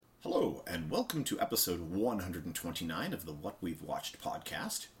Hello, and welcome to episode 129 of the What We've Watched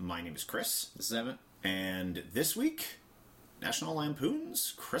podcast. My name is Chris. This is Emmett. And this week, National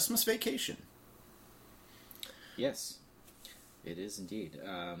Lampoon's Christmas Vacation. Yes, it is indeed.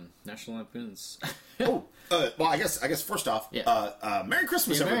 National Lampoon's. Well, I guess first off, Merry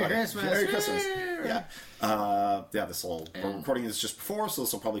Christmas, everybody. Merry Christmas. Merry Christmas. We're recording this just before, so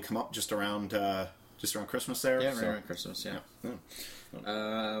this will probably come up just around Christmas there. Yeah, around Christmas,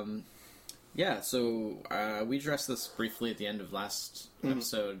 So we addressed this briefly at the end of last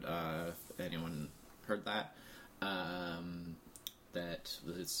episode. If anyone heard that, that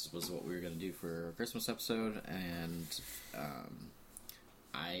this was what we were going to do for a Christmas episode, and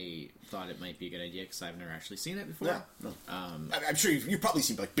I thought it might be a good idea because I've never actually seen it before. Yeah, no. I'm sure you've probably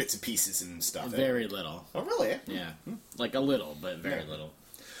seen like bits and pieces and stuff. Very little. Oh, really? Yeah, like a little, but very little.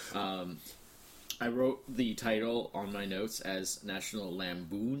 I wrote the title on my notes as National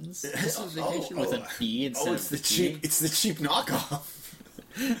Lampoon's Christmas Vacation with a B instead of T. It's the cheap knockoff.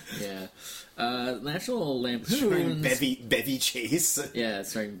 Yeah. National Lampoon's... Bevy Chase. Yeah,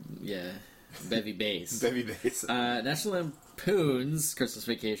 starring, Bevy Bass. Bevy Bass. National Lampoon's Christmas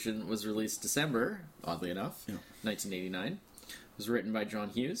Vacation was released December, oddly enough, 1989. It was written by John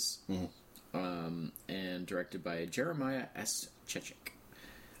Hughes, and directed by Jeremiah S. Chechik.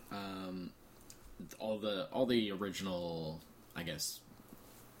 All the original, I guess,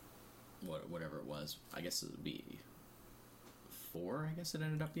 whatever it was, I guess it would be 4. I guess it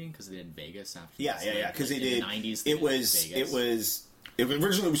ended up being because they did Vegas after. Because they did. In the 90s, It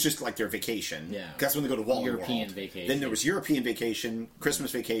originally was just like their vacation. Yeah, that's when they go to Wally European World. Vacation. Then there was European Vacation,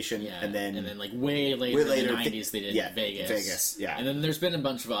 Christmas Vacation, and then like way later in the 90s they did Vegas. Vegas, and then there's been a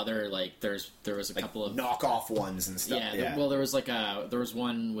bunch of other there was a couple of knockoff ones and stuff. Well, there was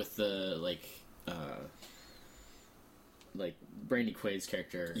one with the like Brandy Quaid's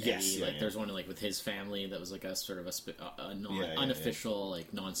character. Eddie, there's one with his family that was like a sort of a unofficial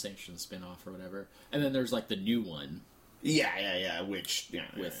non-sanctioned spin-off or whatever. And then there's the new one. Where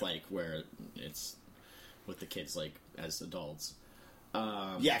it's with the kids as adults.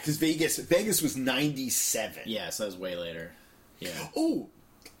 Because Vegas was 97. Yeah, so that was way later. Yeah. Oh,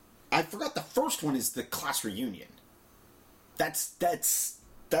 I forgot the first one is the class reunion. That's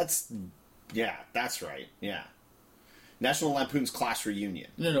right. Yeah. National Lampoon's Class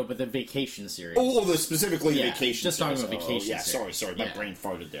Reunion. No, but the Vacation series. Specifically the Vacation just series. talking about Vacation series. Sorry. My brain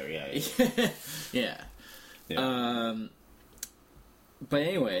farted there, But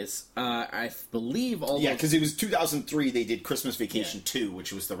anyways, I believe all because it was 2003 they did Christmas Vacation 2,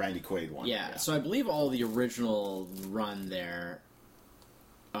 which was the Randy Quaid one. So I believe all the original run there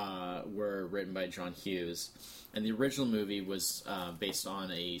were written by John Hughes. And the original movie was based on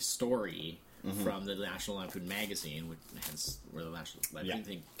a story from the National Lampoon magazine, hence where the National Lampoon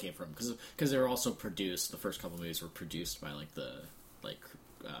thing came from. Because they were also produced, the first couple of movies were produced by the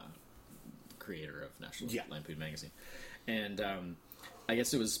creator of National Lampoon magazine. And I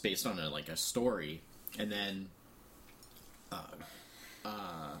guess it was based on a story. And then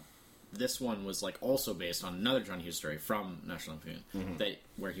this one was also based on another John Hughes story from National Lampoon,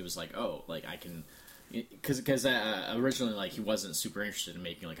 where he was I can... Because originally, he wasn't super interested in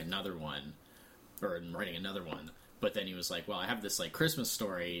making another one, or in writing another one. But then he was like, "Well, I have this Christmas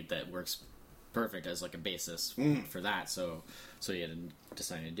story that works perfect as a basis for that." So he had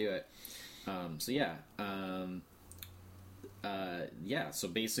decided to do it. So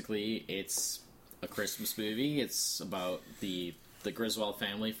basically, it's a Christmas movie. It's about the Griswold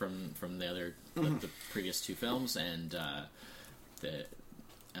family from the other the previous 2 films, and the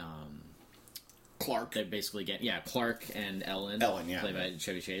Clark. They basically get Clark and Ellen, played by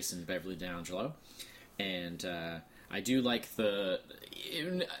Chevy Chase and Beverly D'Angelo, and I do like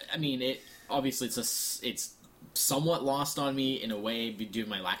obviously it's somewhat lost on me in a way due to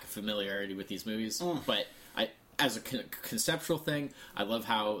my lack of familiarity with these movies, but as a conceptual thing, I love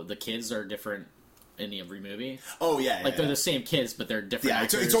how the kids are different in every movie. They're the same kids, but they're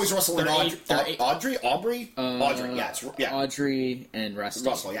different. Yeah, it's always Russell and Aubrey. Audrey, Audrey and Rusty.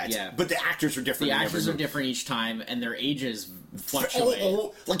 Russell, yeah. But the actors are different. The actors are different each time, and their ages fluctuate.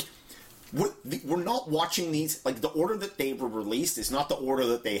 We're not watching these. The order that they were released is not the order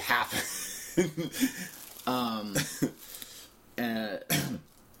that they happen.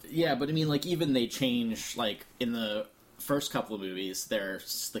 But even they change. In the first couple of movies,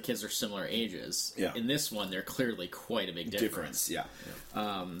 the kids are similar ages. Yeah. In this one, they're clearly quite a big difference. Yeah.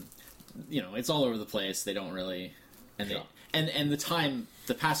 It's all over the place. They don't really, and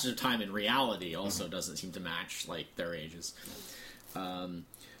the passage of time in reality also doesn't seem to match their ages.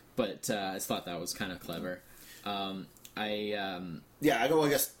 But I thought that was kind of clever. Yeah, I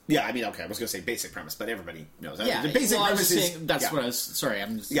guess. Yeah, I mean, okay. I was going to say basic premise, but everybody knows that. Yeah, The basic well, premise is that's what I was. Sorry,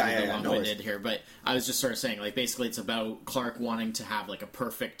 I'm just long-winded here, but I was just sort of saying, like, basically, it's about Clark wanting to have like a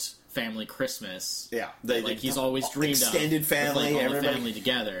perfect family Christmas. Yeah, he's always dreamed extended of family, with, like, all everybody the family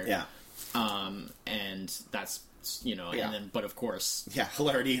together. Yeah, and that's and then but of course,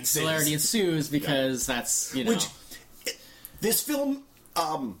 hilarity ensues because that's which this film.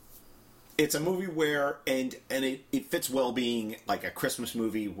 It's a movie where, and it fits well being like a Christmas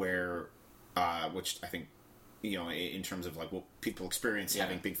movie where, which I think, in terms of like what people experience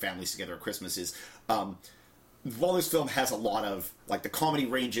having big families together at Christmas is, while this film has a lot of, like, the comedy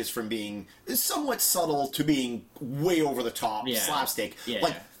ranges from being somewhat subtle to being way over the top, slapstick.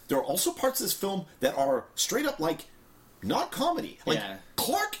 There are also parts of this film that are straight up, like, not comedy. Like,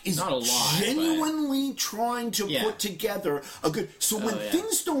 Clark is not a lot, genuinely trying to put together a good... So when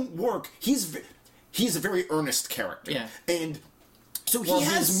things don't work, he's a very earnest character. Yeah. And so he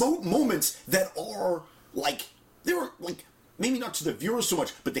has moments that are, like... They're, like... Maybe not to the viewer so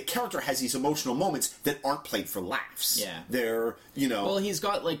much, but the character has these emotional moments that aren't played for laughs. Yeah. They're, Well, he's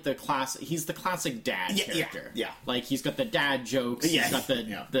got, like, he's the classic dad character. Yeah. Like, he's got the dad jokes. He's got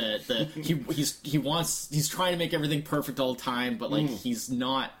he's trying to make everything perfect all the time, but, like, he's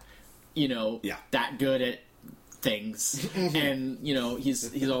not, that good at things. And,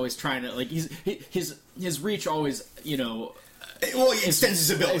 he's always trying to, like, his reach always, well, he extends his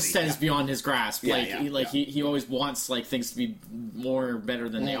ability. Extends beyond his grasp. He always wants, like, things to be more better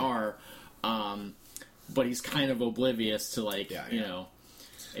than they are. But he's kind of oblivious to, like,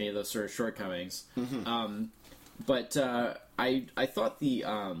 any of those sort of shortcomings. But I thought they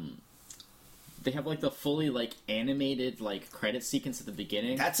have, like, the fully, like, animated, like, credit sequence at the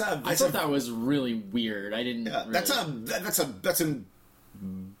beginning. I thought that was really weird. I didn't. That's a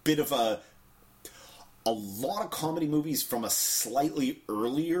bit of a lot of comedy movies from a slightly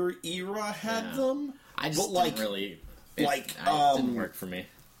earlier era had them. I just didn't really... It didn't work for me.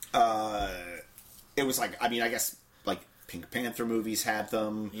 It was like, I mean, I guess, like, Pink Panther movies had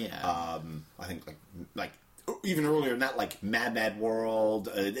them. Yeah. I think, like even earlier than that, like, Mad Mad World.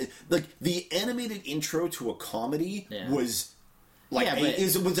 Like, the animated intro to a comedy was, like,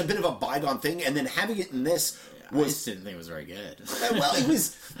 was a bit of a bygone thing, and then having it in this... I just didn't think it was very good. Well,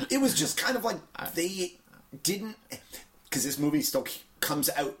 it was just kind of like they didn't, because this movie still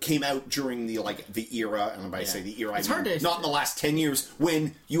came out during the era, and when I say the era, it's I mean not in the last 10 years,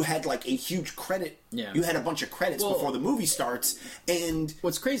 when you had, like, a huge credit. Yeah. You had a bunch of credits before the movie starts, and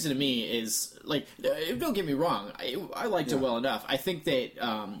what's crazy to me is, like, don't get me wrong, I liked it well enough. I think that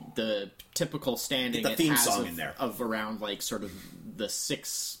the typical standing the theme song in there of around, like, sort of the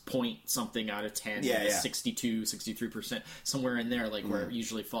 6 point something out of 10, 62, 63%, somewhere in there, like, where it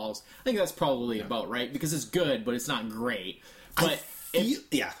usually falls. I think that's probably about right, because it's good, but it's not great. But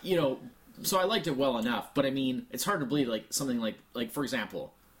so I liked it well enough, but I mean, it's hard to believe, like, something like for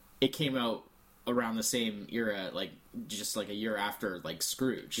example, it came out around the same era, like, just like a year after, like,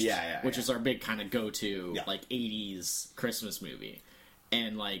 Scrooge, which is our big kind of go-to, like, 80s Christmas movie,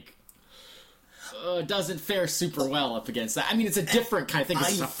 and, like, doesn't fare super well up against that. I mean, it's a different kind of thing.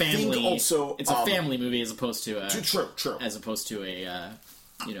 It's a family. Also, it's a family movie as opposed to true. As opposed to a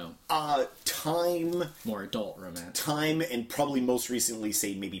time, more adult romance. Time, and probably most recently,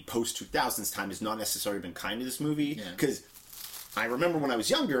 say maybe post 2000s time, has not necessarily been kind to this movie, because I remember when I was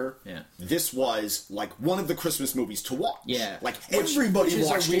younger, this was, like, one of the Christmas movies to watch. Yeah. Like, everybody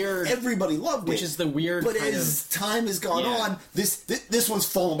watched it. Everybody loved it. Which is the weird But as time has gone on, this one's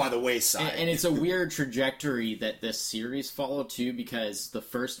fallen by the wayside. And it's a weird trajectory that this series followed, too, because the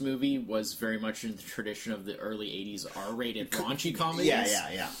first movie was very much in the tradition of the early 80s R-rated raunchy comedies.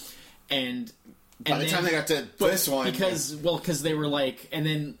 Yeah. And by the time they got to this one... Because they were, like... And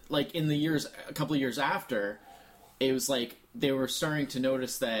then, like, in the years... A couple of years after, it was, like... They were starting to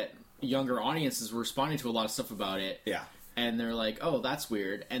notice that younger audiences were responding to a lot of stuff about it. Yeah. And they're like, oh, that's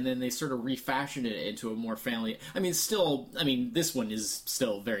weird. And then they sort of refashioned it into a more family... I mean, this one is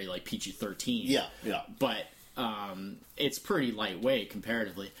still very, like, PG-13. Yeah. But it's pretty lightweight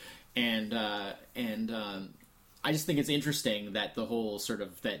comparatively. And I just think it's interesting that the whole sort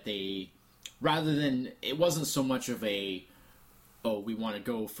of... That they... Rather than... It wasn't so much of a... Oh, we want to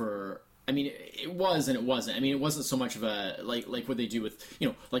go for... I mean, it was and it wasn't. I mean, it wasn't so much of a like what they do with,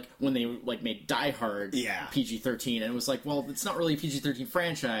 like when they like made Die Hard PG-13, and it was like, well, it's not really a PG-13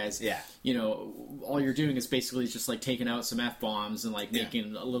 franchise. Yeah, all you're doing is basically just like taking out some F-bombs and like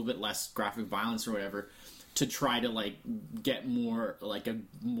making a little bit less graphic violence or whatever to try to like get more like a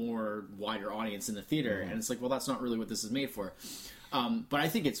more wider audience in the theater. And it's like, well, that's not really what this is made for. But I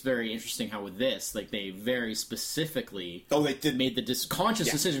think it's very interesting how with this, like, they very specifically they did made the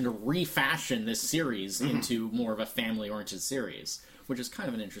conscious decision to refashion this series into more of a family-oriented series, which is kind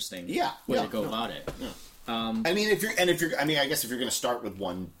of an interesting way to go about it. Yeah. I mean, I guess if you're going to start with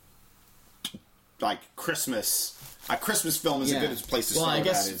one, like a Christmas film is a good place to start. Well, I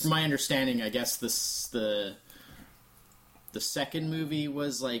guess from my understanding, I guess the second movie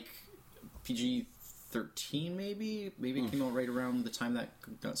was like PG-13, maybe it came out right around the time that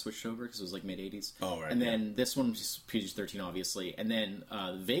got switched over because it was like mid-80s. Oh, right. And then this one was PG-13, obviously, and then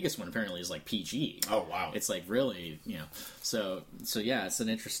the Vegas one apparently is like PG. Oh, wow! It's like really, so yeah, it's an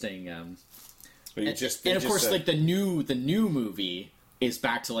interesting. And of course, like the new movie is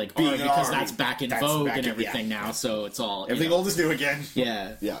back to like R because that's back in vogue and everything now. So it's all everything old is new again.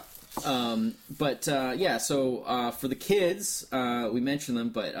 Yeah, yeah. So for the kids, we mentioned them,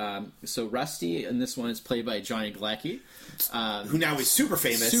 but so Rusty in this one is played by Johnny Galecki, who now is super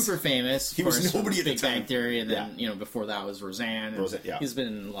famous. He was nobody at the Big time. Bang Theory, and then before that was Roseanne. Yeah. He's been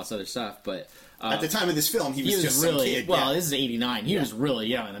in lots of other stuff, but at the time of this film, he was just really some kid. Well, this is '89. He was really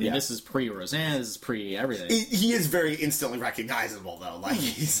young. I mean, this is pre-Roseanne. This is pre-everything. He is very instantly recognizable, though. Like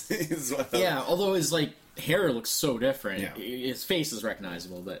he's although his like hair looks so different. Yeah. His face is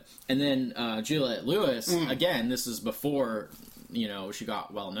recognizable, and then Juliette Lewis again. This is before she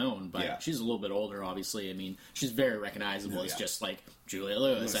got well known, but she's a little bit older. Obviously, I mean, she's very recognizable. It's just like Juliette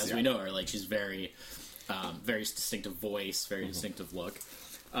Lewis as we know her. Like she's very, very distinctive voice, very distinctive look.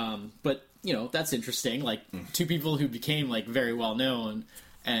 But that's interesting. Like two people who became like very well known,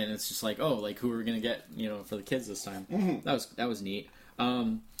 and it's just like, oh, like who are we gonna get for the kids this time? That was neat.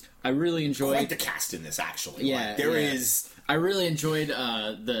 I really enjoyed quite the cast in this. Actually, yeah, like, is. I really enjoyed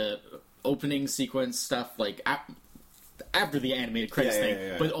the opening sequence stuff, like after the animated credits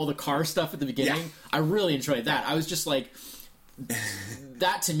thing, but all the car stuff at the beginning. I really enjoyed that. I was just like.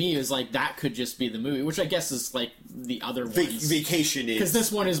 That to me is like that could just be the movie, which I guess is like the other ones. Vacation is because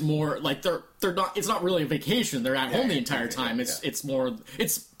this one is more like they're not. It's not really a vacation. They're at home the entire time. It's more.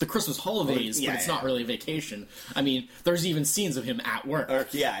 It's the Christmas holidays, but it's not really a vacation. I mean, there's even scenes of him at work. And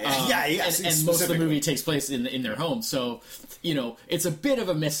most of the movie takes place in their home. So it's a bit of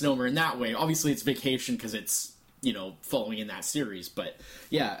a misnomer in that way. Obviously, it's vacation because it's following in that series, but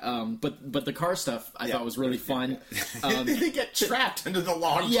but the car stuff I thought was really fun. They get trapped under the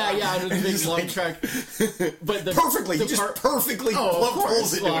long truck. Under the big long truck. But perfectly, he just perfectly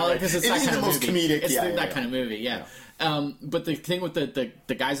pulls it. Because it's that kind of most movie. Comedic. It's that kind of movie. But the thing with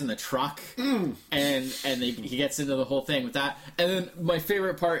the guys in the truck, and he gets into the whole thing with that, and then my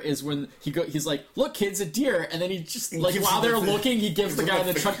favorite part is when he's like, "Look, kids, a deer," and then he just like while they're looking, he gives the guy in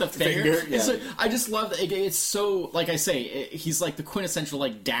the truck the finger. I just love that. It's so like I say, he's like the quintessential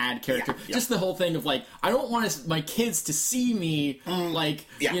like dad character. Just the whole thing of like, I don't want my kids to see me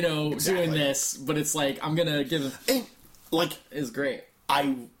doing this, but it's like I'm gonna give him is great.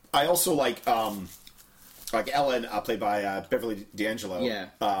 I also like Ellen, played by Beverly D'Angelo,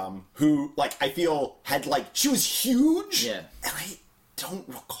 who, like, I feel had, like, she was huge, and I don't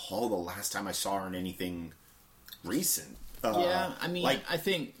recall the last time I saw her in anything recent. I mean, like, with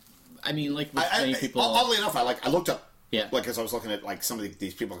many people... Oddly enough, I looked up, like, as I was looking at, like, some of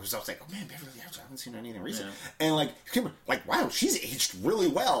these people, because I was like, oh, man, Beverly D'Angelo, I haven't seen her in anything recent. And, like, wow, she's aged really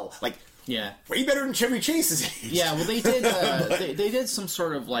well. Like, way better than Chevy Chase's age. Yeah, well, they did, they did some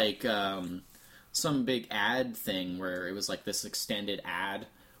sort of, like, some big ad thing where it was like this extended ad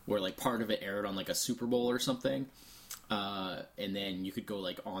where like part of it aired on like a Super Bowl or something, and then you could go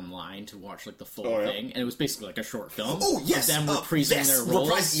like online to watch like the full thing, and it was basically like a short film. Oh yes, of them reprising their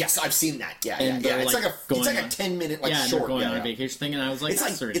roles. Yes, I've seen that. Yeah. It's like a 10-minute short. Going on a vacation thing, and I was like,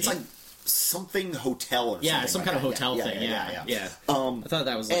 it's like something hotel or something. Some kind of hotel thing. Yeah. I thought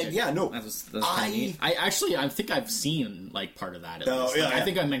that was like that was kind of neat. I think I've seen like part of that. At least. I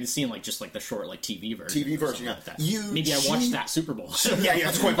think I might have seen like just like the short like TV version. Like that. Maybe I watched that Super Bowl.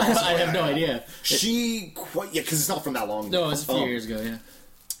 It's quite possible. I have no idea. Because it's not from that long ago. No, it was a few years ago. Yeah,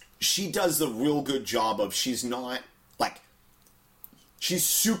 she does the real good job of she's not like she's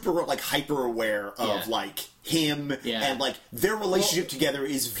super like hyper aware of like him and like their relationship together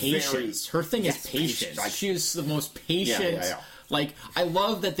is patience. Her thing is patience. She is the most patient. Like I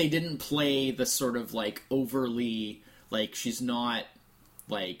love that they didn't play the sort of like overly like she's not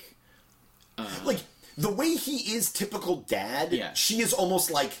like the way he is typical dad. She is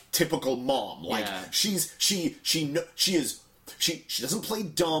almost like typical mom. Like she doesn't play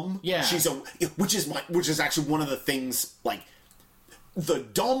dumb. Which is actually one of the things like. The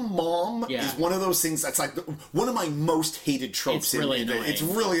dumb mom is one of those things that's like one of my most hated tropes. It's really annoying. It's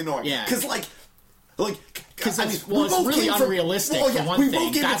really annoying. Because like Like, Because it's we both really came from- unrealistic, well, for one we thing.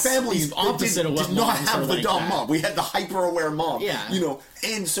 both came That's from families the opposite that of what did not moms have are the like dumb that. mom. We had the hyper-aware mom. Yeah. You know,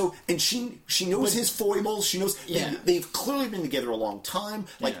 and she knows his foibles. She knows Yeah. they've clearly been together a long time.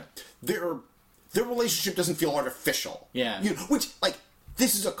 Like, Yeah. their relationship doesn't feel artificial. Yeah. You know, which, like,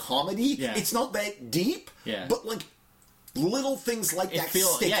 this is a comedy. Yeah. It's not that deep. Yeah. But, like, little things like that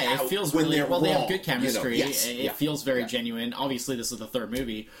stick out it feels when really they're well. They have wrong, good chemistry. You know? Yes. It feels very genuine. Obviously, this is the third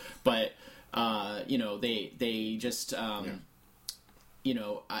movie, but you know, they just you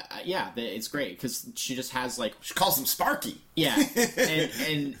know, it's great because she just has like She calls him Sparky. yeah,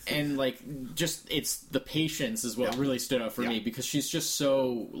 and like just it's the patience is what really stood out for me because she's just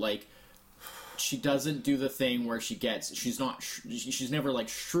so like. She doesn't do the thing where she's never like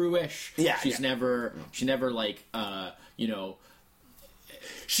shrewish. Yeah, she never like, you know.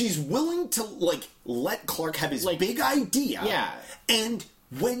 She's willing to, like, let Clark have his big idea. Yeah. And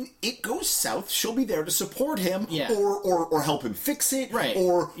when it goes south, she'll be there to support him Yeah. or help him fix it. Right.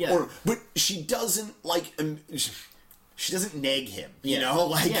 But she doesn't, like, she doesn't nag him, you know?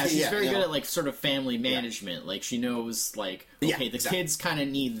 Like, she's very good at, like, sort of family management. Like, she knows, like, okay, the kids kind of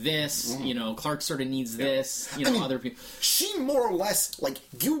need this, you know, Clark sort of needs this, you know, other people. She more or less, like,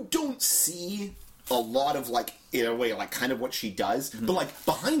 you don't see a lot of, like, in a way, like, kind of what she does, but, like,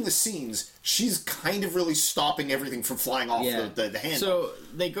 behind the scenes, she's kind of really stopping everything from flying off the handle. So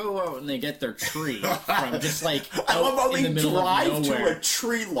they go out and they get their tree from just, like, I love how in the they middle of drive to nowhere. a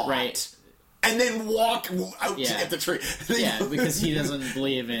tree lot. Right. And then walk out to Yeah. get the tree. Yeah, because he doesn't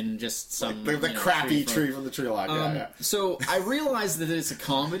believe in just some the you know, crappy from- tree from the tree lot. Yeah. So I realize that it's a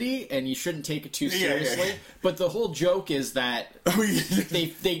comedy and you shouldn't take it too seriously. yeah. But the whole joke is that We-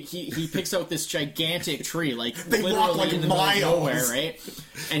 he picks out this gigantic tree, like They literally walk, like, in the middle of miles. nowhere, right?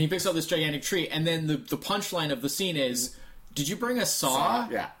 And he picks out this gigantic tree, and then the punchline of the scene is, "Did you bring a saw?"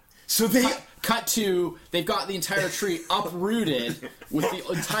 Yeah. So they. Cut to they've got the entire tree uprooted with the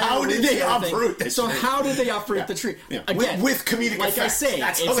entire. How did roots they and everything. uproot the So tree? how did they uproot the tree? Yeah. Again, With comedic like effects. I say,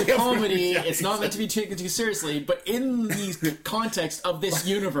 That's how it's a they uproot comedy. it. Yeah, It's not meant to be taken too seriously, but in the context of this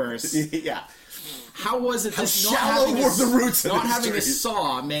universe, Yeah. how was it? This not shallow having were the roots of not this having a tree?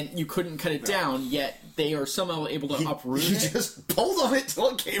 saw meant you couldn't cut it down. Yet they are somehow able to uproot He it. just pulled on it till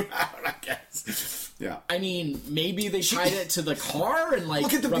it came out, I guess. Yeah. I mean, maybe they tied it to the car and like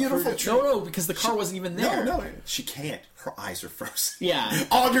Look at the uprooted beautiful it. tree. No, because the car wasn't even there. No, she can't. Her eyes are frozen. Yeah.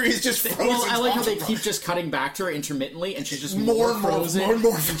 Audrey is just frozen. Well, I like how they off. keep just cutting back to her intermittently, and she's just More more and more, frozen more and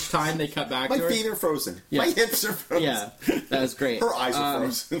more each time they cut back My to her. feet are frozen. Yeah. My hips are frozen. Yeah, that was great. Her eyes are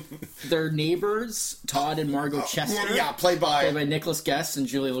frozen. Their neighbors, Todd and Margot Chester. Yeah, played by Nicholas Guest and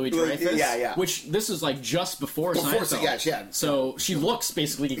Julia Louis-Dreyfus. Yeah. Which this was like just before Before Seinfeld. yeah. So she looks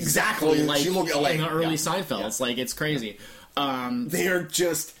basically Exactly. like She looked like- in the early yeah. Seinfeld. Yeah. It's like it's crazy. They're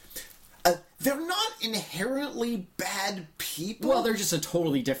just. They're not inherently bad people. Well, they're just a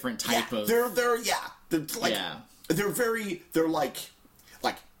totally different type of. They're like Yeah. they're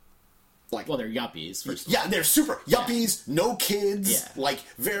like Well, they're yuppies. First of yeah, they're super yuppies, no kids, Yeah. like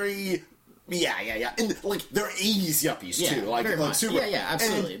very yeah, and like they're 80s yuppies Yeah, too, like very much. super. Yeah,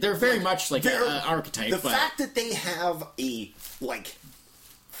 absolutely. And, they're very much like they're- an archetype. The but fact that they have a like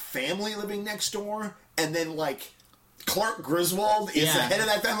family living next door, and then like Clark Griswold is Yeah. the head of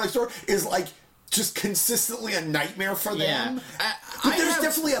that family next door, is like just consistently a nightmare for Yeah. them. I But there's have-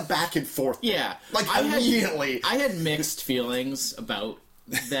 definitely a back and forth. Yeah, Like I immediately. I had mixed feelings about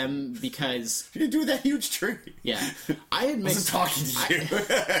them because You do that huge tree. yeah, I had I wasn't mixed talking to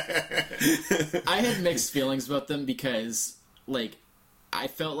you. I had mixed feelings about them because like I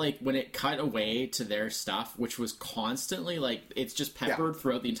felt like when it cut away to their stuff, which was constantly like it's just peppered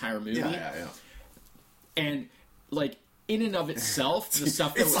throughout the entire movie, yeah. and like in and of itself, the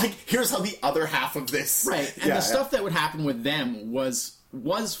stuff that It's was, like here's how the other half of this right, and the stuff that would happen with them was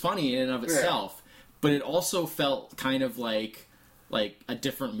funny in and of itself, but it also felt kind of like a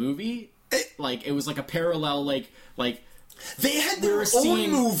different movie. Like it was like a parallel, like they had we their were own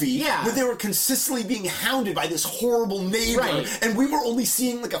seeing- movie yeah. where they were consistently being hounded by this horrible neighbor, Right. and we were only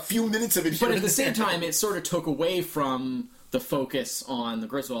seeing like a few minutes of it. but here at the and same there. time, it sort of took away from the focus on the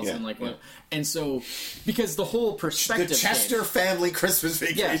Griswolds Yeah, and like yeah. what, and so because the whole the perspective Chester changed. family Christmas Yeah,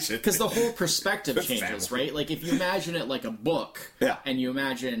 vacation. because the whole perspective The changes, family. right? Like if you imagine it like a book, Yeah. and you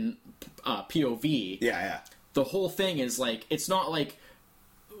imagine POV, yeah. the whole thing is like it's not like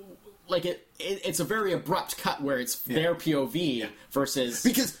it's a very abrupt cut where it's their POV versus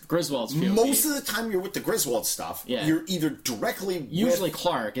Because Griswold's POV. Most of the time, you're with the Griswold stuff. Yeah. You're either directly Usually with,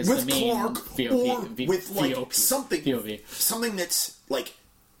 Clark is with the main Clark VOP, or with like VOP, something POV. something that's like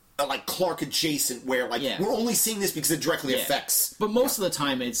like Clark adjacent, where like we're only seeing this because it directly affects. But most of the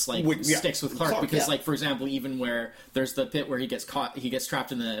time, it's like sticks with Clark because, like, for example, even where there's the pit where he gets caught, he gets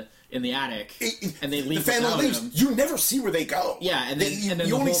trapped in the attic, and they leave. The family leaves. Him. You never see where they go. Yeah, and then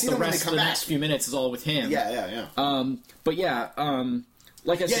you only see them when they come back. The next few minutes is all with him. Yeah. But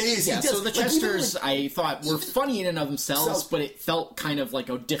like I said, so the Chesters I thought were funny in and of themselves, but it felt kind of like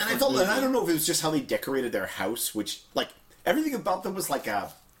a different. And I don't know if it was just how they decorated their house, which like everything about them was like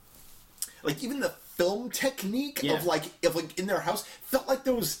even the film technique of like in their house felt like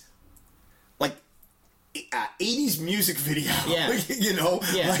those like 80s music video. Yeah. You know?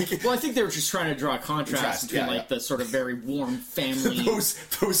 Yeah. Like, well, I think they were just trying to draw a contrast between the sort of very warm family.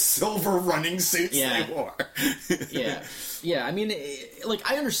 those silver running suits they wore. Yeah, I mean,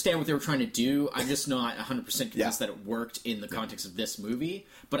 I understand what they were trying to do. I'm just not 100% convinced that it worked in the context of this movie.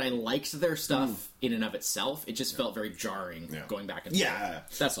 But I liked their stuff in and of itself. It just felt very jarring going back and forth. Yeah.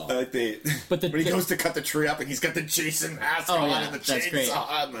 That's all. But when he goes to cut the tree up and he's got the Jason mask on and the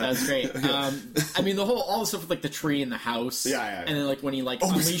chainsaw. That's great. I mean, all the stuff with like the tree in the house. Yeah. And then like when he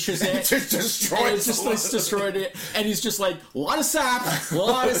unleashes it. It just destroys it. Destroyed it. And he's just like, a lot of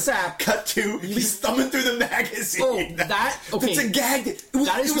sap. Cut to, he's thumbing through the magazine. Oh, okay. It's a gag. It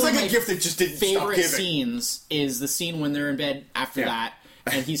was like a gift that just didn't stop giving. Favorite scenes is the scene when they're in bed after that.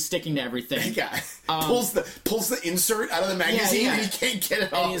 And he's sticking to everything. Yeah, pulls the insert out of the magazine and he can't get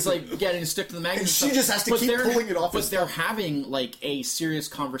it off. And he's like getting stuck to the magazine. And she just has to keep pulling it off. But they're having like a serious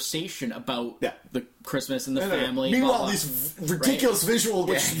conversation about the Christmas and the family. Meanwhile, these ridiculous visual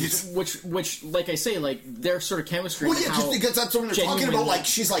gags, which, like I say, like their sort of chemistry. Well, just because that's what they're talking about. Like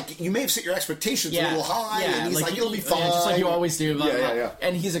she's like, you may have set your expectations a little high, and he's like, it'll be fine, just like you always do. Yeah.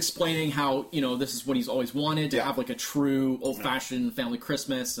 And he's explaining how this is what he's always wanted to have like a true old-fashioned family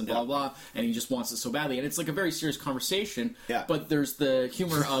Christmas and blah blah, and he just wants it so badly. And it's like a very serious conversation. Yeah. But there's the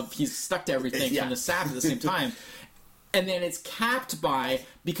humor of he's stuck to everything from the sap at the same time, and then it's capped by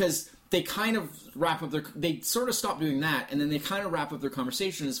because. They kind of wrap up they sort of stop doing that, and then they kind of wrap up their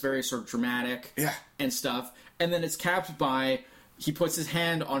conversation as very sort of dramatic and stuff, and then it's capped by he puts his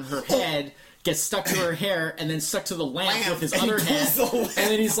hand on her head, gets stuck to her hair, and then stuck to the lamp with his other hand, and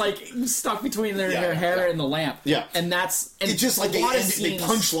then he's like stuck between their hair and the lamp. Yeah. And that's... And it's just like they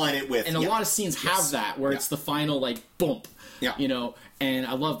punchline it with... And a lot of scenes have that, where it's the final, like, bump. Yeah. And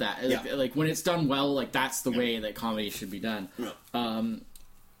I love that. Like, when it's done well, like, that's the way that comedy should be done. Yeah.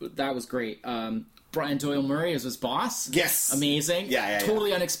 That was great. Brian Doyle Murray as his boss. Yes. Amazing. Yeah.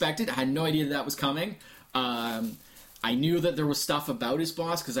 Totally unexpected. I had no idea that was coming. I knew that there was stuff about his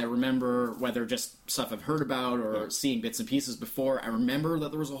boss because I remember, whether just stuff I've heard about or seeing bits and pieces before, I remember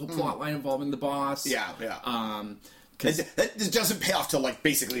that there was a whole plot line involving the boss. Yeah. It doesn't pay off till like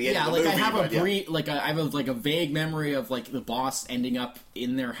basically the end of the movie. I have I have a vague memory of like the boss ending up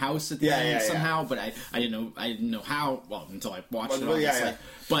in their house at the end somehow, but I didn't know how. Well, until I watched it, obviously.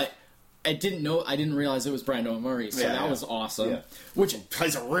 But I didn't realize it was Brian Doyle Murray, so that was awesome. Yeah. Which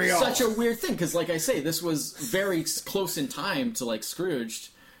plays such a weird thing because, like I say, this was very close in time to like Scrooged.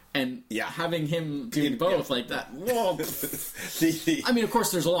 And having him do both like that. Whoa. I mean, of course,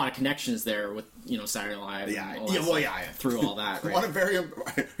 there's a lot of connections there with Saturday Night Live. Through all that, right?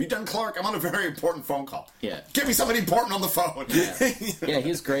 Are you done, Clark? I'm on a very important phone call. Yeah, give me somebody important on the phone. Yeah,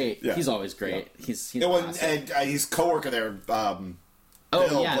 he's great. Yeah. He's always great. Yeah. He's awesome. And his coworker there. Bill,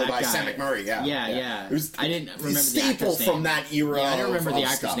 played by Sam McMurray. Yeah. I didn't remember the staple actor's name. From that era. I don't remember the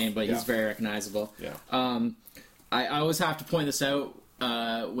actor's stuff. name, but he's very recognizable. Yeah. I always have to point this out.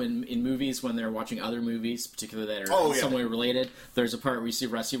 When in movies, when they're watching other movies, particularly that are in some way related, there's a part where you see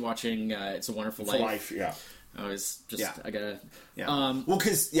Rusty watching "It's a Wonderful Life." I was just I gotta. Well,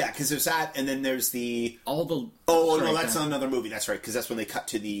 because there's that, and then there's the no, that's not another movie. That's right, because that's when they cut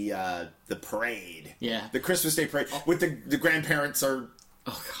to the parade. Yeah, the Christmas Day parade with the grandparents are.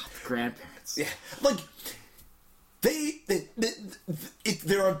 Oh God, the grandparents. Yeah, like.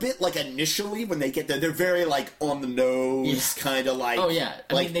 They're a bit like initially when they get there, they're very like on the nose, kind of like. Oh yeah,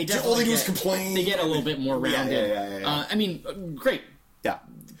 I mean they definitely all they do is complain. They get a little bit more rounded. Yeah. I mean, great. Yeah,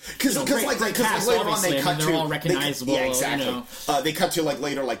 because later on they cut to they're all recognizable. Exactly. They cut to like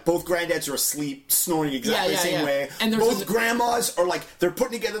later, like both granddads are asleep, snoring exactly the same way, and both grandmas are like they're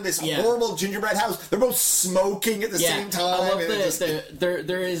putting together this horrible gingerbread house. They're both smoking at the same time. I love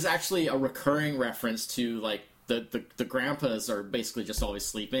there is actually a recurring reference to like. The grandpas are basically just always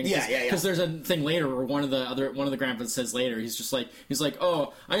sleeping. Because there's a thing later where one of the grandpas says later he's like,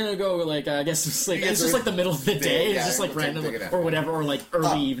 oh, I'm gonna go like I guess to sleep. It's just like the middle of the day. It's just like random or whatever, or like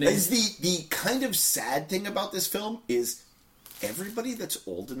early evening. Is the kind of sad thing about this film is everybody that's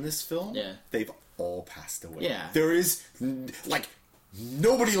old in this film, they've all passed away. Yeah, there is like.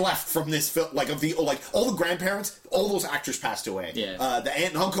 nobody left from this film. Like all the grandparents, all those actors passed away. Yeah. The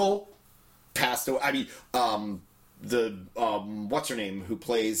aunt and uncle passed away. I mean, what's her name who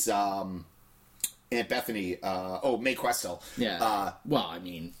plays Aunt Bethany? Mae Questel. Yeah. Well, I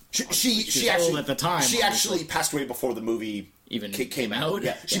mean, she old actually at the time. She actually passed away before the movie even came out.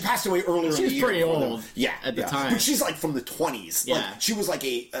 Yeah, she Yeah. passed away earlier. She was in the year pretty before old. At the time, but she's like from the 20s. Yeah. Like, she was like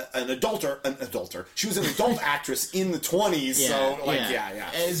an adulter. She was an adult actress in the 20s. Yeah, So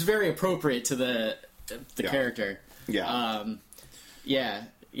yeah. And it's very appropriate to the character. Yeah.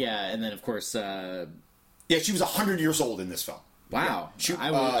 Yeah, and then of course. Yeah, she was 100 years old in this film. Wow, She,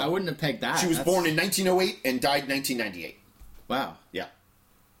 I wouldn't have pegged that. She was born in 1908 and died in 1998. Wow. Yeah.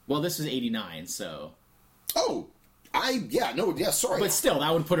 Well, this was 89, so. Oh, sorry. But still,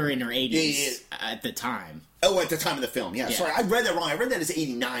 that would put her in her 80s Yeah. at the time. Oh, at the time of the film. Yeah, Yeah. sorry. I read that wrong. I read that as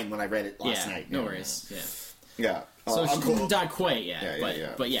 89 when I read it last night. No worries. Yeah. Yeah. So she Uncle- didn't die quite yet,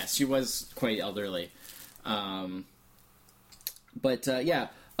 Yeah. but yes, she was quite elderly. All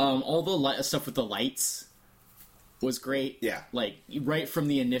the stuff with the lights was great. Yeah. Like right from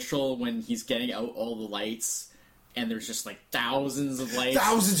the initial when he's getting out all the lights, and there's just like thousands of lights.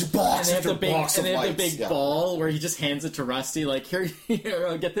 Thousands of And boxes they have the after big, box and of they have the lights. big Yeah. ball where he just hands it to Rusty. Like here,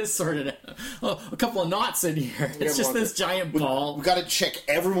 I'll get this sorted out. Oh, a couple of knots in here. It's just this giant ball. We got to check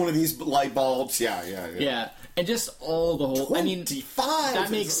every one of these light bulbs. Yeah. Yeah, and just all the whole. I mean, 25. that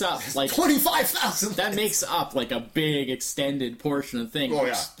makes up like 25,000. that makes up like a big extended portion of things Oh,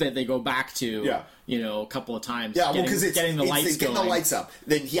 yeah. that they go back to. Yeah. A couple of times. Yeah, well, because getting the lights getting going. the lights up.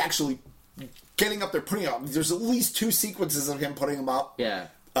 Then he actually getting up there, putting up. There's at least 2 sequences of him putting them up. Yeah.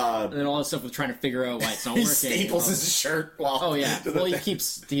 And then all this stuff with trying to figure out why it's not He working. staples his shirt. Oh yeah. Well,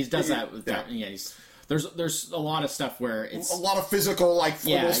 he does that with Yeah. there's a lot of stuff where it's a lot of physical, like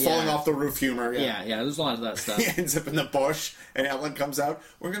almost yeah. falling off the roof humor. yeah. There's a lot of that stuff. He ends up in the bush, and Ellen comes out.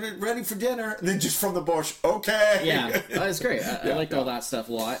 We're gonna ready for dinner, and then just from the bush, okay. Yeah, that's great. I liked all that stuff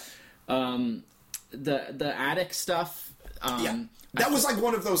a lot. The attic stuff. That was like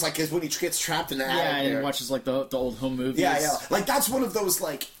one of those, like, is when he gets trapped in the attic. And he there. watches like the old home movies. Yeah. Like, that's one of those,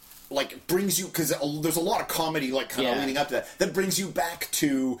 like brings you, because there's a lot of comedy, like, kind of leading up to that. That brings you back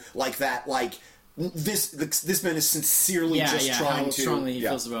to, like, that, like, this man is sincerely just trying how to. strongly he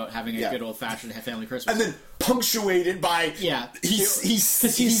feels about having a good old fashioned family Christmas. And then punctuated by he's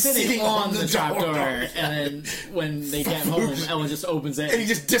sitting on the trap door, Yeah. and then when they get home, Ellen just opens it And he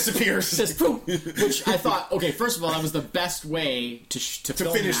just disappears. Just boom. Which I thought, okay, first of all, that was the best way to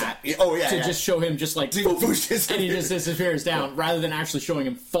film finish that. Oh, yeah, to yeah. just show him just like boom, and he just disappears down, rather than actually showing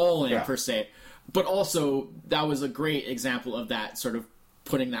him falling per se. But also, that was a great example of that sort of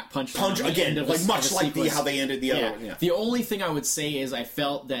putting that punch again, like much like how they ended the other one. Yeah. The only thing I would say is I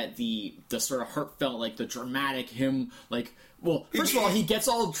felt that the sort of heartfelt, like the dramatic him, like, well, first of all, he gets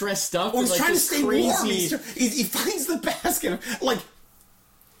all dressed up. He's like trying to this stay crazy... warm. He finds the basket. Like,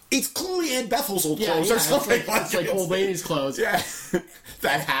 it's clearly Aunt Bethel's old clothes or something. It's like old lady's clothes. Yeah.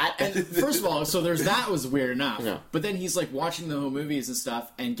 That hat. And first of all, so that was weird enough. Yeah. But then he's like watching the home movies and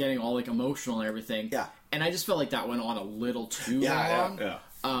stuff and getting all like emotional and everything. Yeah. And I just felt like that went on a little too long. Yeah.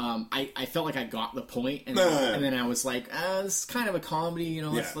 I felt like I got the point, and, No. and then I was like, this is kind of a comedy,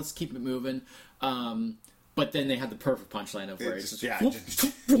 let's keep it moving. But then they had the perfect punchline of where it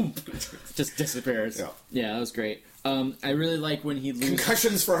just disappears. Yeah, that was great. I really like when he loses...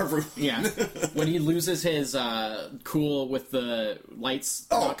 Concussions for everyone. Yeah. When he loses his cool with the lights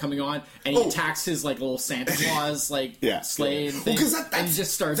not coming on, and he attacks his like little Santa Claus sleigh and thing, and he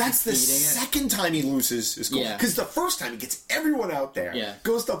just starts that's the beating it. second time he loses his cool. Yeah. Because the first time he gets everyone out there, Yeah.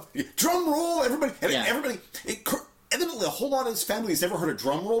 goes to drum roll, everybody, and Yeah. everybody. Evidently, a whole lot of his family has never heard a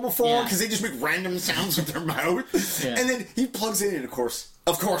drum roll before Yeah. because they just make random sounds with their mouth. Yeah. And then he plugs in, and of course,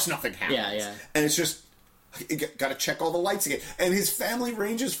 nothing happens. Yeah. And it's just. Got to check all the lights again. And his family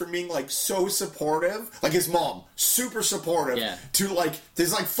ranges from being like so supportive, like his mom, super supportive, to like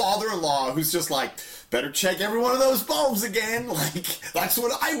his like father-in-law who's just like, better check every one of those bulbs again. Like, that's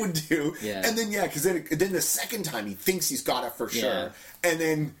what I would do. Yeah. And then, because then the second time he thinks he's got it for sure. And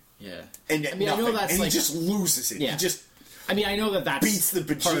then, and I mean, nothing. I know that's and like, he just loses it. Yeah. He just. I mean, I know that's beats the part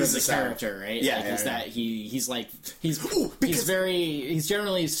of the bejesus out. character, right? Yeah, like, is that he's like he's because- he's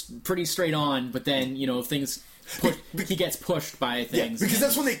generally pretty straight on, but then if things he gets pushed by things. Yeah, because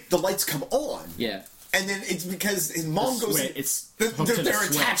that's when the lights come on. Yeah. And then it's because his mom goes. They're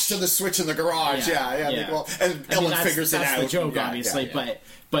attached to the switch in the garage. Yeah. And Ellen figures it out. That's the joke, obviously, yeah.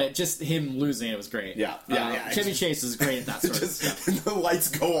 but just him losing it was great. Yeah. Chevy Chase is great at that sort of stuff. And the lights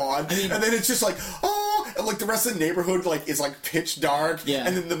go on, and then it's just like, oh, like the rest of the neighborhood like is like pitch dark,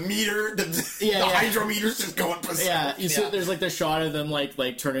 and then the meter, the hydrometer's just going. Yeah, see, there's like the shot of them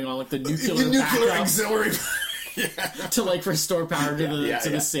like turning on like the nuclear auxiliary. To like restore power to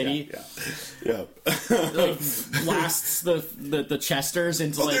the city. Yeah. Like blasts the Chesters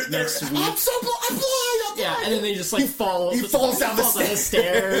into like next week. I'm blind. And then they just like fall. He falls down the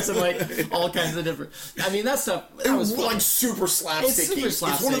stairs and like all kinds of different. I mean, that stuff. That was like super slapsticky. It's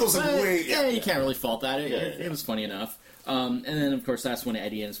one of those like you can't really fault that. It was funny enough. And then of course that's when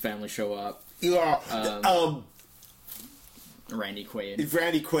Eddie and his family show up. Randy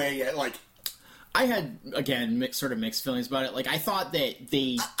Quaid, like. I had, again, mixed feelings about it. Like, I thought that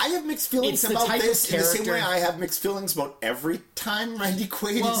I have mixed feelings about this in the same way I have mixed feelings about every time Randy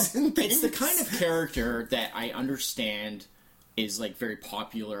Quaid is in things. It's the kind of character that I understand is, like, very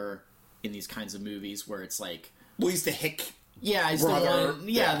popular in these kinds of movies where it's like... Well, he's the hick he's brother. The one...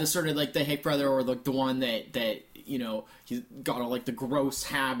 Yeah, the sort of, like, the hick brother or, like, the one that you know, he's got all like the gross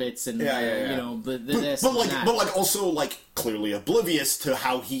habits and you know this, but like also like clearly oblivious to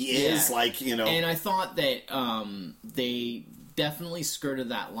how he is, like, you know. And I thought that they definitely skirted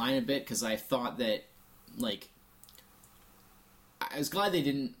that line a bit because I thought that like I was glad they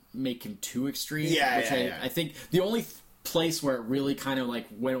didn't make him too extreme. I think the only place where it really kind of like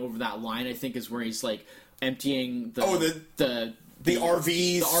went over that line, I think, is where he's like emptying the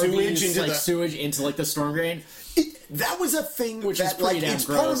RV sewage into sewage into like the storm drain. That was a thing which that is pretty like it's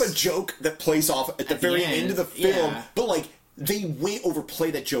gross. part of a joke that plays off at the very end of the film, but like they way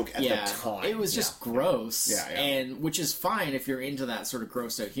overplay that joke at the time. It was just gross, and which is fine if you're into that sort of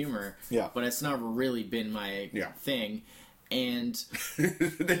gross out humor. But it's never really been my thing. And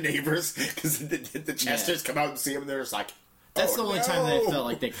the neighbors, because the Chesters come out and see him, and they're just like, that's the only time that I felt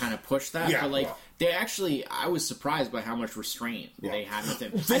like they kind of pushed that. But like they actually, I was surprised by how much restraint they had with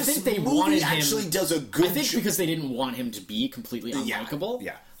him. I think they wanted him. Actually does a good. I think because they didn't want him to be completely unlikable.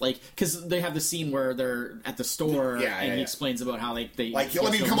 Like, because they have the scene where they're at the store and he explains about how they like,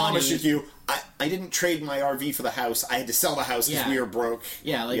 let me come on with you. I didn't trade my RV for the house. I had to sell the house because we were broke.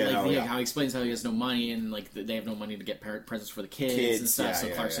 How he explains how he has no money and like they have no money to get presents for the kids and stuff. So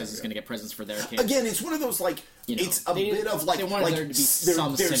Clark says he's going to get presents for their kids. Again, it's one of those like it's a bit of like there to be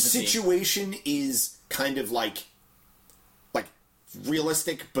some their situation is kind of like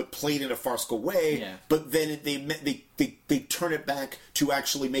realistic but played in a farcical way. But then they turn it back to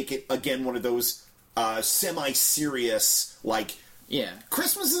actually make it again one of those semi-serious like.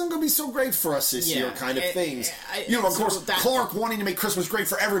 Christmas isn't going to be so great for us this year kind of things. Of course, Clark wanting to make Christmas great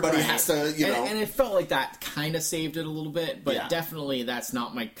for everybody has to, know. And it felt like that kind of saved it a little bit, but definitely that's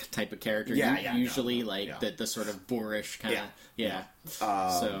not my type of character. Usually, the sort of boorish kind of,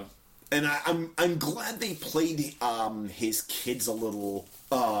 so... And I'm glad they played his kids a little...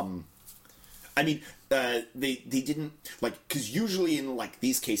 I mean, they didn't, like, because usually in, like,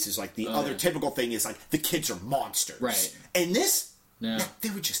 these cases, like, the other typical thing is, like, the kids are monsters. Right. And this... No. They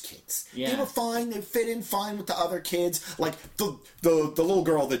were just kids. They were fine. They fit in fine with the other kids. Like the little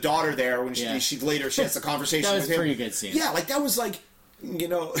girl, the daughter there, when she later she has a conversation with him. That was a pretty good scene. Yeah, like that was like,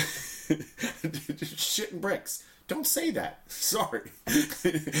 shitting bricks. Don't say that. Sorry.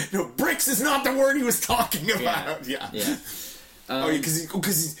 No, bricks is not the word he was talking about. Because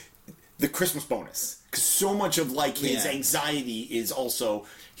he's the Christmas bonus. Because so much of like his anxiety is also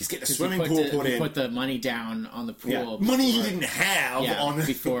he's getting a swimming pool put in. He put the money down on the pool. Money he didn't have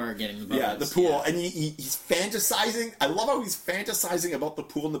before getting the bonus. The pool. And he's fantasizing. I love how he's fantasizing about the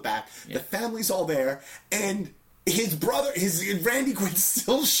pool in the back. The family's all there. And his brother, Randy Quaid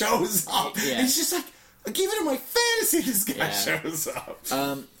still shows up. And he's just like, even in my fantasy, this guy shows up.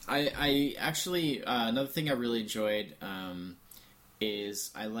 I actually, another thing I really enjoyed is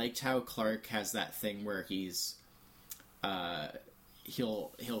I liked how Clark has that thing where he's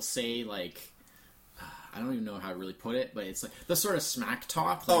he'll say like I don't even know how to really put it, but it's like the sort of smack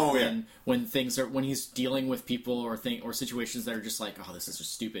talk when things are when he's dealing with people or situations that are just like, oh, this is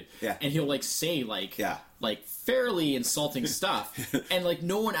just stupid. And he'll like say like fairly insulting stuff, and like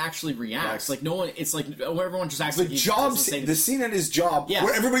no one actually reacts. Like no one, it's like everyone just acts. The scene at his job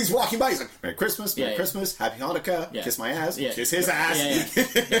where everybody's walking by, he's like, Merry Christmas, Happy Hanukkah, kiss my ass, kiss his ass,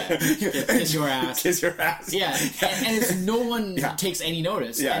 kiss your ass, kiss your ass. And no one takes any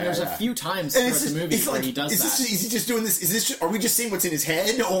notice. And there's a few times throughout the movie where he does that. Is he just doing this? Are we just seeing what's in his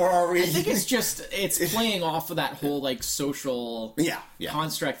head, or are we? I think it's playing off of that whole like social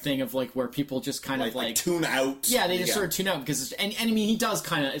construct thing of like where people just kind of like tune out. Yeah, they just sort of tune out because, and I mean, he does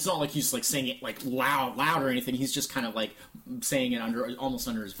kind of. It's not like he's like saying it like loud or anything. He's just kind of like saying it almost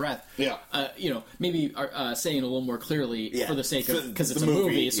under his breath. Yeah, maybe saying it a little more clearly for the sake of because it's a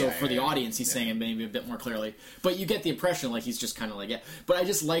movie. So for the audience, he's saying it maybe a bit more clearly. But you get the impression like he's just kind of like But I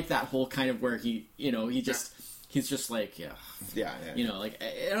just like that whole kind of where he he's just like like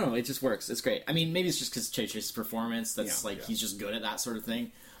I don't know. It just works. It's great. I mean, maybe it's just because Che's performance. That's he's just good at that sort of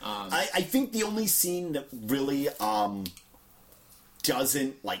thing. I think the only scene that really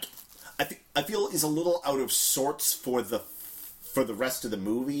doesn't like I feel is a little out of sorts for the rest of the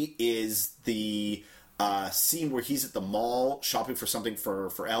movie is the scene where he's at the mall shopping for something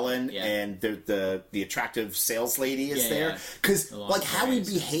for Ellen, and the attractive sales lady is there because like how he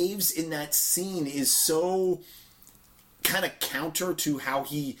behaves in that scene is so kind of counter to how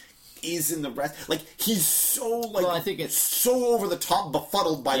he is in the rest. Like he's so like I think it's so over the top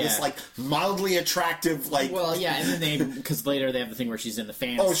befuddled by this like mildly attractive like and then they because later they have the thing where she's in the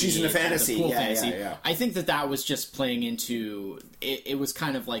fantasy. She's in the fantasy. The pool fantasy. Yeah. I think that was just playing into it was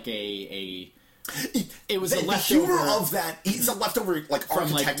kind of like it was a leftover humor of that. It's a leftover like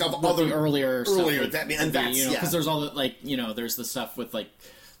from architect like, of other earlier stuff with, that's because there's all the like there's the stuff with like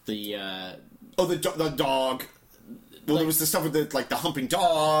the the dog. Well, there was the stuff with the humping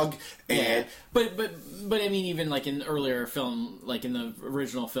dog, and but I mean, even like in earlier film, like in the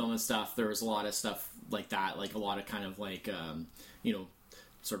original film and stuff, there was a lot of stuff like that, like a lot of kind of like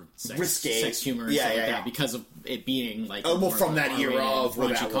sort of sex humor and stuff like that because of it being like from that era of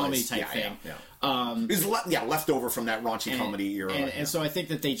raunchy comedy type thing. It was leftover from that raunchy comedy era. And so I think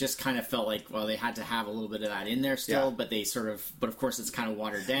that they just kind of felt like, well, they had to have a little bit of that in there still, but they but of course it's kind of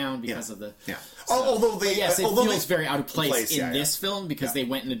watered down because of the... Yeah. Although it feels very out of place in this film because they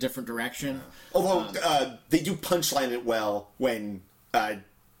went in a different direction. Although they do punchline it well when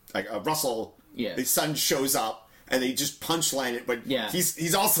Russell, his son, shows up. And they just punchline it, but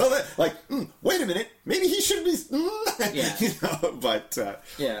he's also like, wait a minute, maybe he should be, but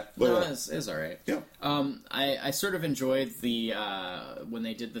it's all right. Yeah, I sort of enjoyed the when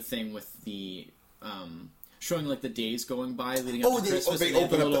they did the thing with the showing like the days going by leading up to Christmas. They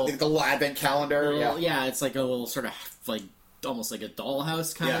open up the little advent calendar. It's like a little sort of like almost like a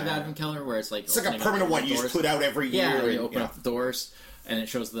dollhouse kind of advent calendar where it's like a permanent one you just put out every year. Yeah, you open up the doors and it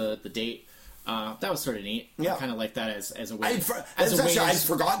shows the date. That was sort of neat. Yeah. I kind of like that as a way. I'd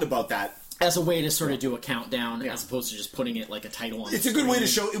forgotten about that. As a way to sort of do a countdown, as opposed to just putting it like a title on. It's a good way to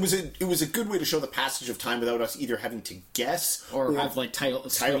show. It was a good way to show the passage of time without us either having to guess or have like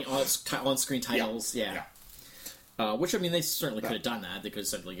on-screen titles. Yeah. Which I mean, they certainly could have done that. They could have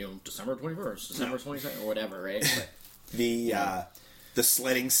said like December 21st, December 22nd, or whatever, right? But, the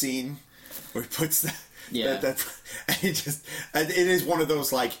sledding scene where he puts that it is one of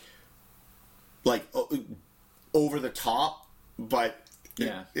those like over the top, but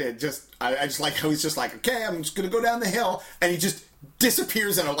I just like how he's just like, okay, I'm just gonna go down the hill, and he just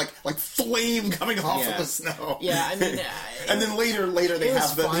disappears in a like flame coming off of the snow. Yeah, I mean, and then later they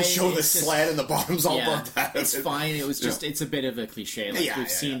show the sled and the bottom's all burnt out. It's fine. It was just it's a bit of a cliche. Like we've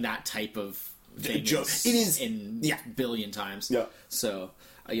seen that type of thing. It is in billion times. Yeah. So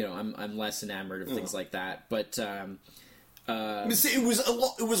I'm less enamored of things like that, but. It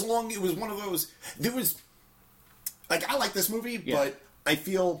was one of those. There was like I like this movie, but I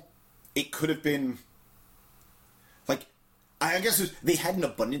feel it could have been like I guess they had an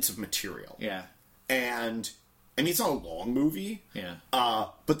abundance of material. Yeah, and I mean it's not a long movie. Yeah,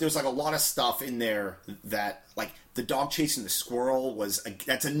 but there's like a lot of stuff in there that like the dog chasing the squirrel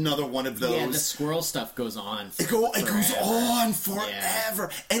that's another one of those. Yeah, the squirrel stuff goes on. It goes on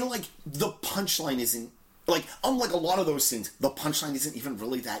forever, and like the punchline isn't. Like, unlike a lot of those scenes, the punchline isn't even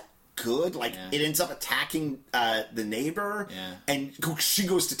really that good. Like, it ends up attacking the neighbor, and she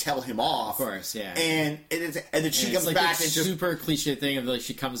goes to tell him off. Of course, yeah. And then she comes back and just... super cliche thing of, like,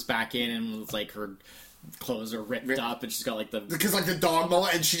 she comes back in and, like, her clothes are ripped up, and she's got, like, the... Because, like, the dog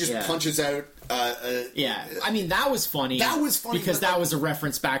mullet, and she just punches out... I mean, that was funny. That was funny. Because that was a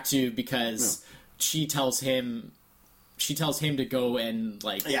reference back to... Because she tells him to go and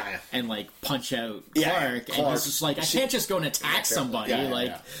like and like punch out Clark, and he's just like, I can't just go and attack somebody.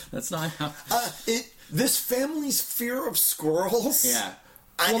 That's not how. This family's fear of squirrels. Yeah.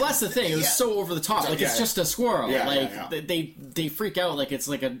 Well, that's the thing. It was so over the top. Like it's just a squirrel. They freak out like it's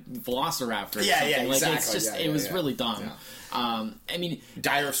like a velociraptor. Or something. Like it's just it was really dumb. I mean,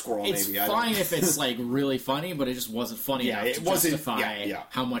 dire squirrel. It's maybe. fine if it's like really funny, but it just wasn't funny enough to justify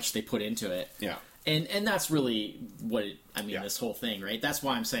how much they put into it. Yeah. And that's really what this whole thing, right? That's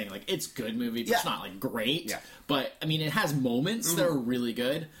why I'm saying, like, it's a good movie, but it's not, like, great. Yeah. But, I mean, it has moments that are really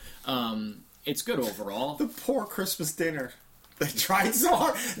good. it's good overall. The poor Christmas dinner. They tried so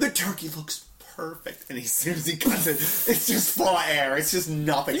hard. The turkey looks perfect, and as soon as he cuts it, it's just full of air. It's just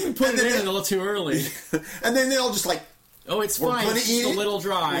nothing. You put it in a little too early. And then they'll just like, oh, it's we're fine. gonna It's eat just it. a little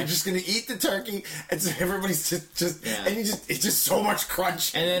dry. We're just gonna eat the turkey, and so everybody's just Yeah. and it's just so much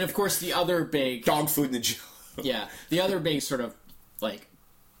crunch. And then, of course, the other big Dog food in the gym. yeah, the other big sort of like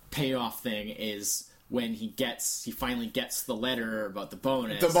payoff thing is when he finally gets the letter about the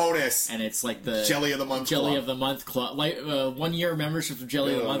bonus. The bonus. And it's like the Jelly of the Month Jelly Club. of the Month Club, like 1 year membership of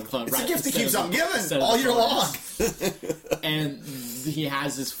Jelly of the Month Club. It's right, a gift that instead keeps of on the- giving instead of all the year bonus. long. And he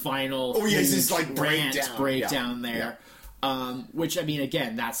has his final Oh, yeah, it's his, huge like, rant breakdown. breakdown there. Which, I mean,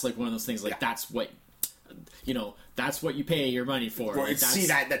 again, that's like one of those things, like, Yeah. that's what, that's what you pay your money for. Well, Like, see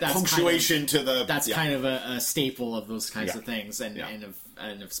that that's punctuation to the. that's yeah. kind of a staple of those kinds Yeah. of things, and Yeah.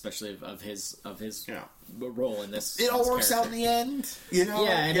 and especially of his Yeah. role in this. It all this works out in character. the end, you know.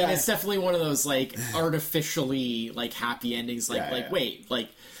 Yeah, I mean, it's definitely one of those like artificially like happy endings. Like, Yeah, yeah. wait, like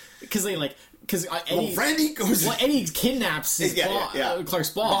because Eddie, Randy goes. Eddie kidnaps his Clark's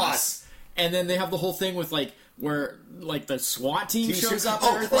boss, and then they have the whole thing with like where like the SWAT team shows up,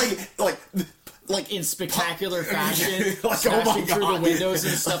 and everything. like In spectacular fashion, Like, oh smashing my through the God. windows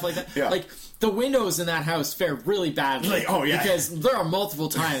and stuff like that. Yeah. Like the windows in that house fare really badly. Like, oh, yeah. because there are multiple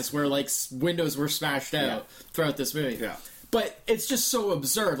times where like windows were smashed out Yeah. throughout this movie. Yeah. But it's just so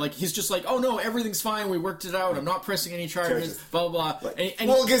absurd. Like he's just like, oh no, everything's fine. We worked it out. I'm not pressing any charges. Blah blah blah. And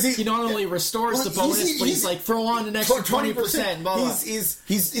well, 'cause he not only restores the bonus, but he's like, throw on an extra 20%. Blah blah. He's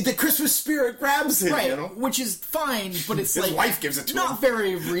the Christmas spirit grabs him, Right, you know? which is fine, but it's His like wife gives it to not him.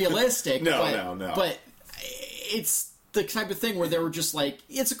 very realistic. No. But it's the type of thing where they were just like,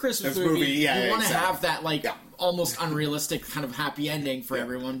 it's a Christmas It's movie. movie, yeah, you want to exactly. have that like Yeah. almost unrealistic kind of happy ending for Yeah.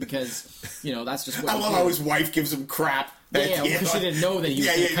 everyone because that's just what I you love do. how his wife gives him crap. Yeah, because she didn't know that he was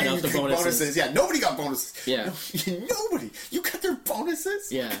going to cut out the you bonuses. Yeah, nobody got bonuses. Yeah. Nobody. You cut their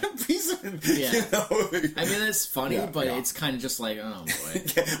bonuses? Yeah. Get a piece of it. Yeah. You know? I mean, it's funny, Yeah, but yeah. it's kind of just like, oh boy.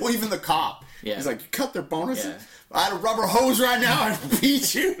 Well, even the cop. Yeah. He's like, you cut their bonuses? Yeah. I had a rubber hose right now, I'd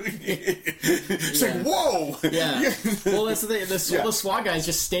beat you. It's Yeah. like, whoa. Yeah. Well, that's the thing. Yeah. The SWAT guys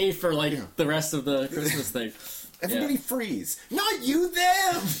just stay for like the rest of the Christmas thing. Everybody freeze. Not you,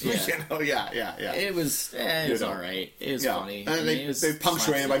 them. Yeah. Yeah. It was all right. It was funny. And I mean, they, it was they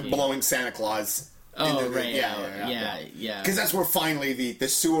punctuate it by slapsticky. blowing Santa Claus. Oh, into the- right. Yeah. Because that's where finally the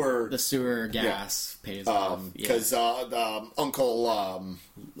sewer. The sewer gas pays off. Because Uncle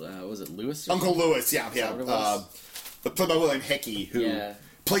Was it Lewis? or Uncle something? Lewis, yeah. that what it was? Played by William Hickey, who Yeah.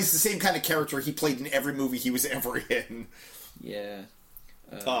 plays the same kind of character he played in every movie he was ever in. Yeah.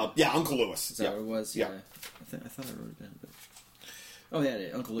 Uncle Lewis. Is that what it was? Yeah. I thought I wrote it down. But... Oh, yeah,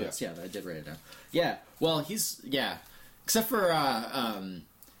 Uncle Lewis. Yeah, I did write it down. Yeah. Well, except for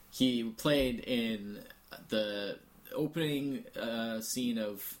he played in the opening scene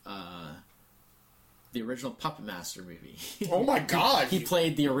of the original Puppet Master movie. Oh my God! He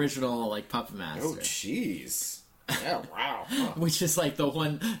played the original like Puppet Master. Oh jeez. Yeah. Wow. Huh. Which is like the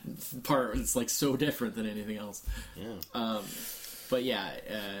one part that's like so different than anything else. Yeah. But yeah,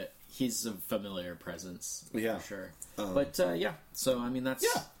 he's a familiar presence. Yeah. For sure. So I mean that's.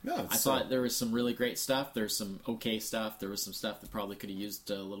 Yeah. I thought there was some really great stuff. There's some okay stuff. There was some stuff that probably could have used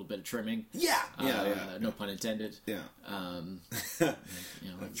a little bit of trimming. Yeah. No pun intended. Yeah.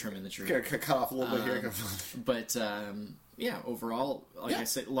 Trimming the tree. Gotta cut off a little bit here. But overall, I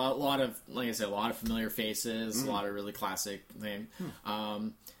said, a lot of familiar faces, a lot of really classic thing.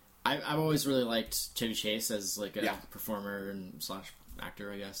 I've always really liked Chevy Chase as like a performer and /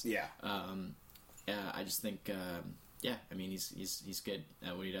 actor, I guess. Yeah. I just think, I mean, he's good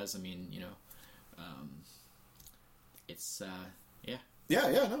at what he does. I mean, it's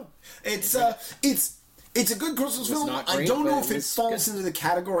No. It's a good Christmas film. not I great, don't know but if it it was falls good. into the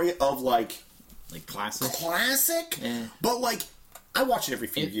category of like classic. Yeah. but like I watch it every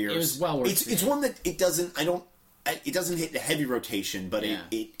few It years. was well worth It's seeing. one that it doesn't hit the heavy rotation, but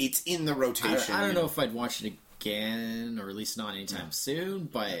it's in the rotation. I don't know if I'd watch it again, or at least not anytime soon.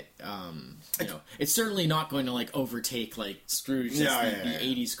 But it's certainly not going to like overtake like Scrooge as the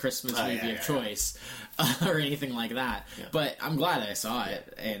 '80s Christmas movie of choice or anything like that. Yeah. But I'm glad I saw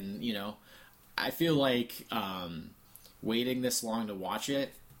it, and I feel like waiting this long to watch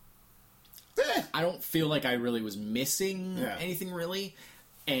it, I don't feel like I really was missing anything really.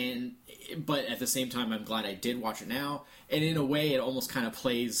 But at the same time, I'm glad I did watch it now. And in a way, it almost kind of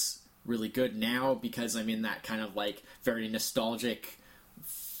plays really good now because I'm in that kind of like very nostalgic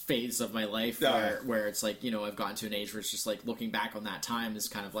phase of my life where it's like, I've gotten to an age where it's just like looking back on that time is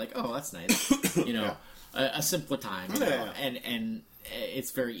kind of like, oh, that's nice. A simpler time. And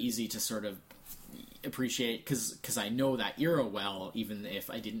it's very easy to sort of appreciate because I know that era well, even if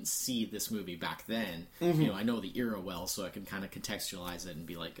I didn't see this movie back then. Mm-hmm. You know, I know the era well, so I can kind of contextualize it and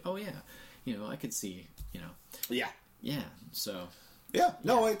be like, oh yeah, you know, I could see, you know, yeah. So yeah,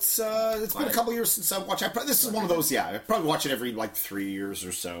 no, it's been a couple years since I've watched. This is one of those. Yeah, I probably watch it every like 3 years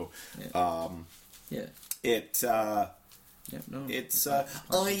or so. Yeah. It's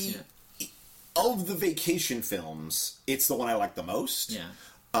of the vacation films, it's the one I like the most. Yeah.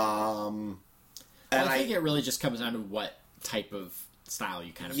 And I think it really just comes down to what type of style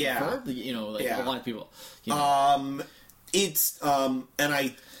you kind of prefer. You know, like a lot of people. You know. I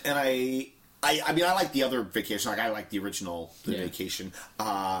mean, I like the other Vacation. Like, I like the original Vacation.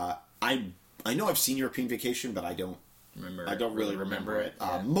 I know I've seen European Vacation, but I don't remember. I don't really remember it.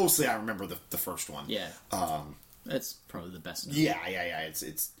 Mostly, I remember the first one. Yeah. That's probably the best. Yeah.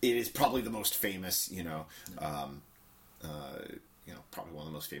 It is probably the most famous. You know, probably one of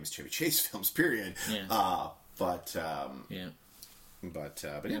the most famous Chevy Chase films. Period. Yeah. But yeah.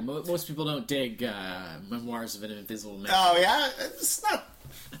 Most people don't dig Memoirs of an Invisible Man. Oh yeah, it's not.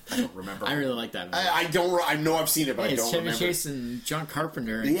 I don't remember. I really like that movie. I don't. I know I've seen it, but I don't Chevy remember. Chase and John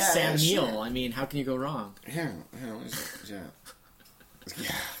Carpenter and Sam Neill. Sure. I mean, how can you go wrong? Yeah.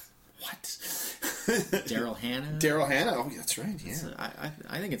 What? Daryl Hannah. Daryl Hannah. Oh, that's right. Yeah.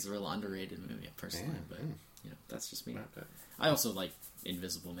 I think it's a real underrated movie personally, but you know, that's just me. I also like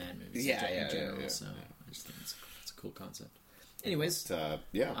Invisible Man movies in general, so I just think it's a cool concept. Anyways, So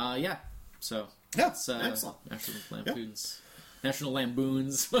it's excellent. National Lamboons. National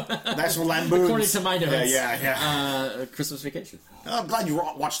Lamboons. According to my notes. Yeah. Christmas Vacation. I'm glad you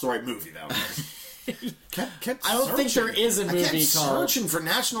watched the right movie, though. I don't think there is a movie called... searching for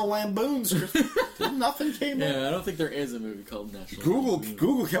National Lamboons. Nothing came up. Yeah, I don't think there is a movie called National Lampoon.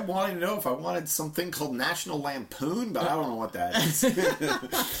 Google kept wanting to know if I wanted something called National Lampoon, but I don't know what that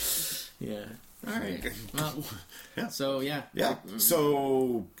is. Yeah. All right. Well, yeah. So, yeah. Yeah.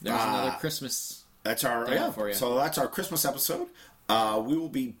 So... There's another Christmas... That's our for you. So that's our Christmas episode. We will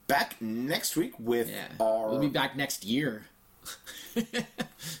be back next week with our... We'll be back next year.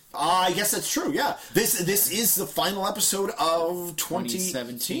 I guess that's true. Yeah, this is the final episode of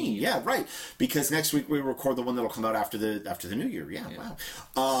 2017. Yeah, right. Because next week we record the one that'll come out after the New Year. Yeah. Wow.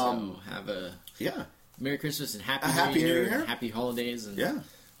 So have a Merry Christmas and Happy New Year. And Happy Holidays and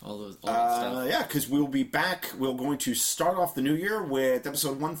all that stuff. Yeah, because we'll be back. We're going to start off the new year with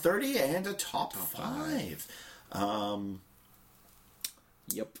episode 130 and a top 5.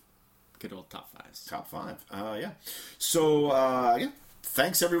 Yep. Good old top 5s. Top 5. Yeah. So,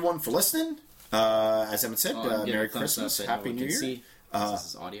 thanks everyone for listening. As Emmett said, Merry Christmas, Happy New Year. This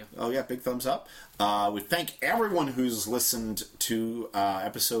is audio. Oh, yeah, big thumbs up. We thank everyone who's listened to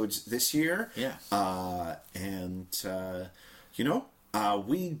episodes this year. Yeah.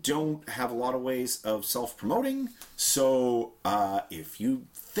 We don't have a lot of ways of self-promoting, so if you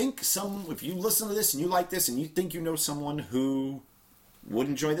listen to this and you like this and you think you know someone who would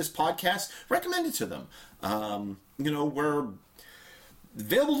enjoy this podcast, recommend it to them. We're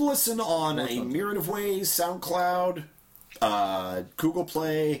available to listen on a myriad of ways: SoundCloud, Google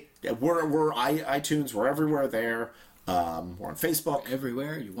Play, we're iTunes, we're everywhere there. We're on Facebook.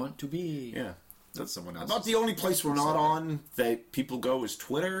 Everywhere you want to be. Yeah. That's someone else. About the only place we're not on that people go is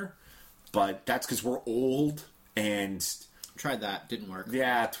Twitter, but that's because we're old and... Tried that, didn't work.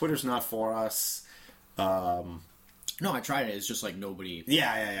 Yeah, Twitter's not for us. No, I tried it. It's just like nobody...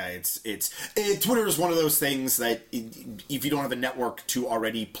 Yeah. Twitter is one of those things that if you don't have a network to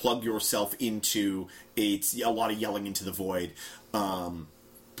already plug yourself into, it's a lot of yelling into the void. And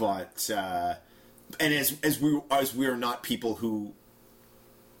as we are not people who...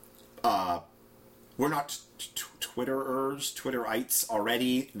 we're not Twitterites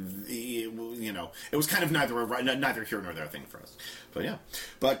already. It was kind of neither here nor there thing for us. But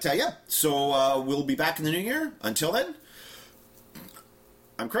yeah. So we'll be back in the new year. Until then,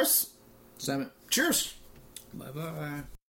 I'm Chris. Sam. Cheers. Bye-bye.